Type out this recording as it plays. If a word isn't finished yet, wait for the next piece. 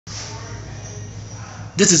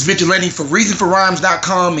This is Vigilantee for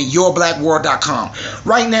ReasonForRhymes.com and YourBlackWorld.com.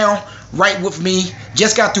 Right now, right with me,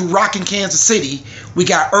 just got through rocking Kansas City. We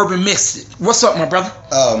got Urban Mystic. What's up, my brother?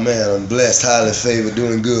 Oh man, I'm blessed, highly favored,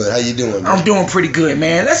 doing good. How you doing, man? I'm doing pretty good,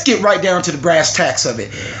 man. Let's get right down to the brass tacks of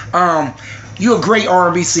it. You're a great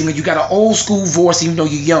R&B singer. You got an old school voice, even though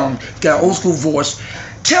you're young. You got an old school voice.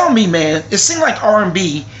 Tell me, man, it seems like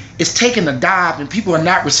R&B is taking a dive and people are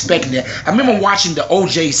not respecting it. I remember watching the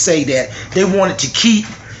OJ say that they wanted to keep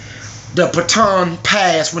the baton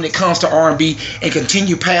pass when it comes to R&B and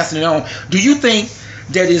continue passing it on. Do you think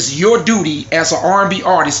that is your duty as an R&B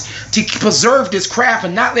artist to preserve this craft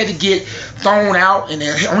and not let it get thrown out? And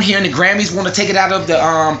I'm hearing the Grammys want to take it out of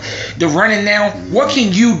the running now. What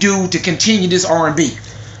can you do to continue this R&B?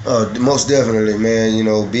 Most definitely, man. You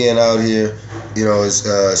know, being out here, you know,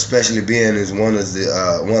 especially being as one of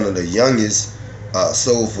the youngest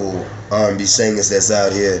soulful R&B singers that's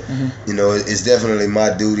out here. Mm-hmm. You know, it's definitely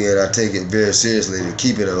my duty, and I take it very seriously to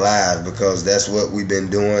keep it alive, because that's what we've been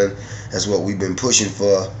doing. That's what we've been pushing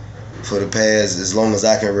for the past as long as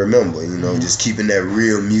I can remember. You know, just keeping that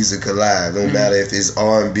real music alive. Don't matter if it's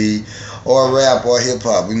R&B or rap or hip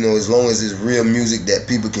hop. You know, as long as it's real music that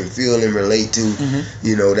people can feel and relate to,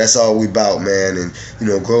 you know, that's all we about, man. And you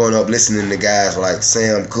know, growing up listening to guys like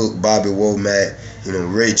Sam Cooke, Bobby Womack, you know,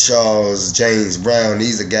 Ray Charles, James Brown,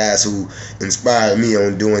 these are guys who inspired me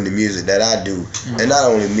on doing the music that I do. And not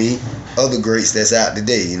only me, other greats that's out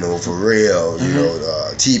today, you know, Pharrell, you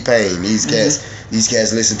know, T-Pain, these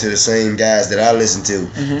cats listen to the same guys that I listen to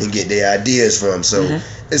and get their ideas from. So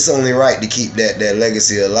it's only right to keep that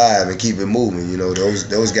legacy alive and keep it moving. You know,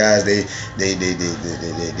 those guys, they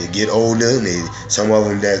get older, and some of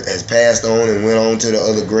them that has passed on and went on to the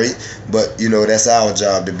other great. But you know, that's our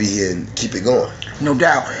job to be here and keep it going. No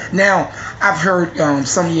doubt. Now, I've heard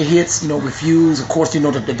some of your hits, you know, Refuse, of course, you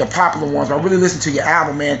know, the popular ones. I really listened to your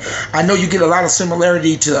album, man. I know you get a lot of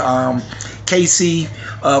similarity to KC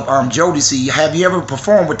of Jodeci. Have you ever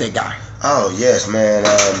performed with that guy? Oh, yes, man.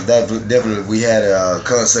 Definitely. We had a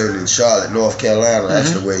concert in Charlotte, North Carolina,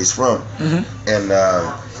 actually where he's from. And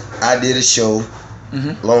I did a show.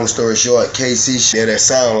 Long story short, KC that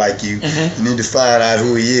sound like you. You need to find out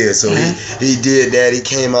who he is. So he did that. He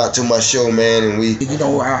came out to my show, man, and we. You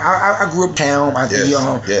know, I grew up town.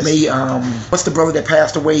 What's the brother that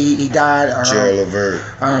passed away? He died. Gerald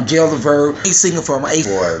Levert. Gerald Levert. He's singing for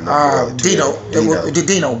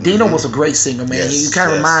Dino. Dino was a great singer, man. Yes, you kind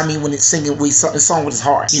of remind me when it's singing the song with his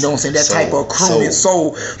heart. You know what I'm saying? That type of crooning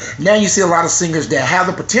soul. Now you see a lot of singers that have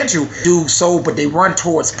the potential to do soul, but they run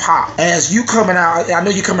towards pop. As you coming out, I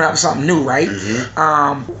know you're coming out with something new, right?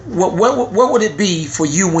 What would it be for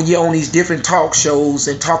you when you're on these different talk shows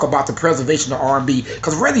and talk about the preservation of R&B?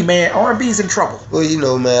 Because really, man, R&B is in trouble. Well, you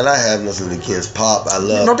know, man, I have nothing against pop. I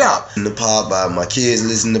love pop. The pop. My kids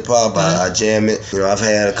listen to pop. I jam it. You know, I've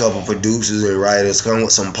had a couple producers and writers come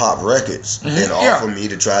with some pop records and offer me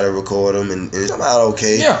to try to record them, and it's come out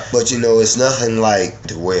okay. But you know, it's nothing like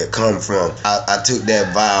the way it come from. I took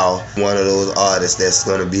that vow, one of those artists that's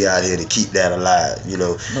gonna be out here to keep that alive. You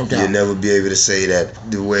know, you'll never be able to say that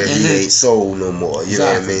the way he ain't soul no more. You know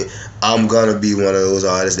what I mean? I'm gonna be one of those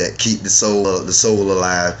artists that keep the soul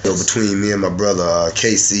alive. You know, between me and my brother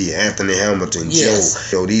KC, Anthony Hamilton, Joe.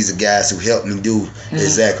 You know, these are guys who helped me do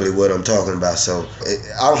exactly what I'm talking about. So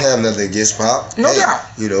I don't have nothing against pop. No doubt.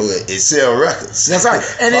 You know, it sell records. That's right.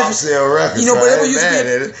 And pop sell records. You know, but it used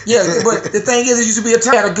to be, but the thing is, it used to be a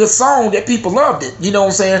time had a good song that people loved it. You know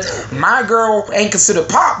what I'm saying? My Girl ain't considered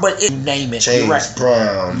pop, but it name it. James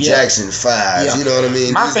Brown, Jackson 5. You know what I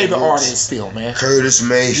mean? My favorite artist still, man. Curtis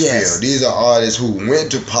Mayfield. These are artists who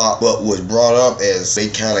went to pop but was brought up as they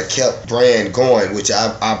kind of kept brand going, which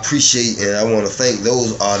I appreciate, and I want to thank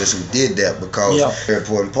those artists who did that, because a very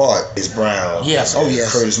important part is Brown.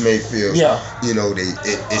 Curtis Mayfield. You know,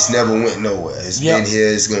 it's never went nowhere. It's been here,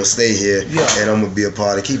 it's going to stay here, and I'm going to be a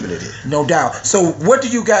part of keeping it here. No doubt. So what do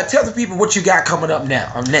you got? Tell the people what you got coming up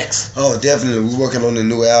now, or next. Oh, definitely. We're working on the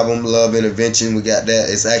new album, Love Intervention. We got that.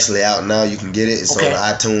 It's actually out now. You can get it. It's on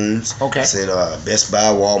iTunes. It's in Best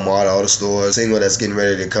Buy, Walmart, all the stores. Single that's getting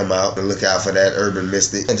ready to come out, and look out for that, Urban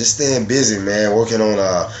Mystic. And just staying busy, man. Working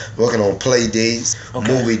on play dates,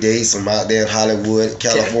 movie dates. I'm out there in Hollywood,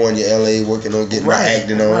 California, LA, working on getting my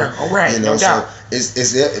acting on. You know, so it's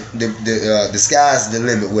the sky's the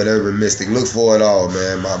limit with Urban Mystic. Look for it all,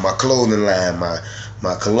 man. My clothing line,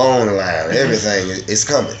 my cologne line, everything is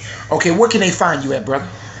coming. Okay, where can they find you at, brother?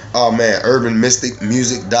 Oh man,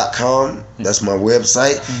 urbanmysticmusic.com. That's my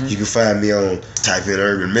website. You can find me on, type in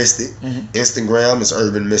Urban Mystic. Instagram is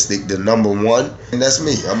Urban Mystic, the #1. And that's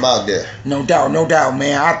me. I'm out there. No doubt,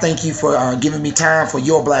 man. I thank you for giving me time for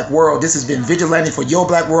Your Black World. This has been Vigilante for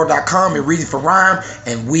YourBlackWorld.com and Reading for Rhyme,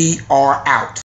 and we are out.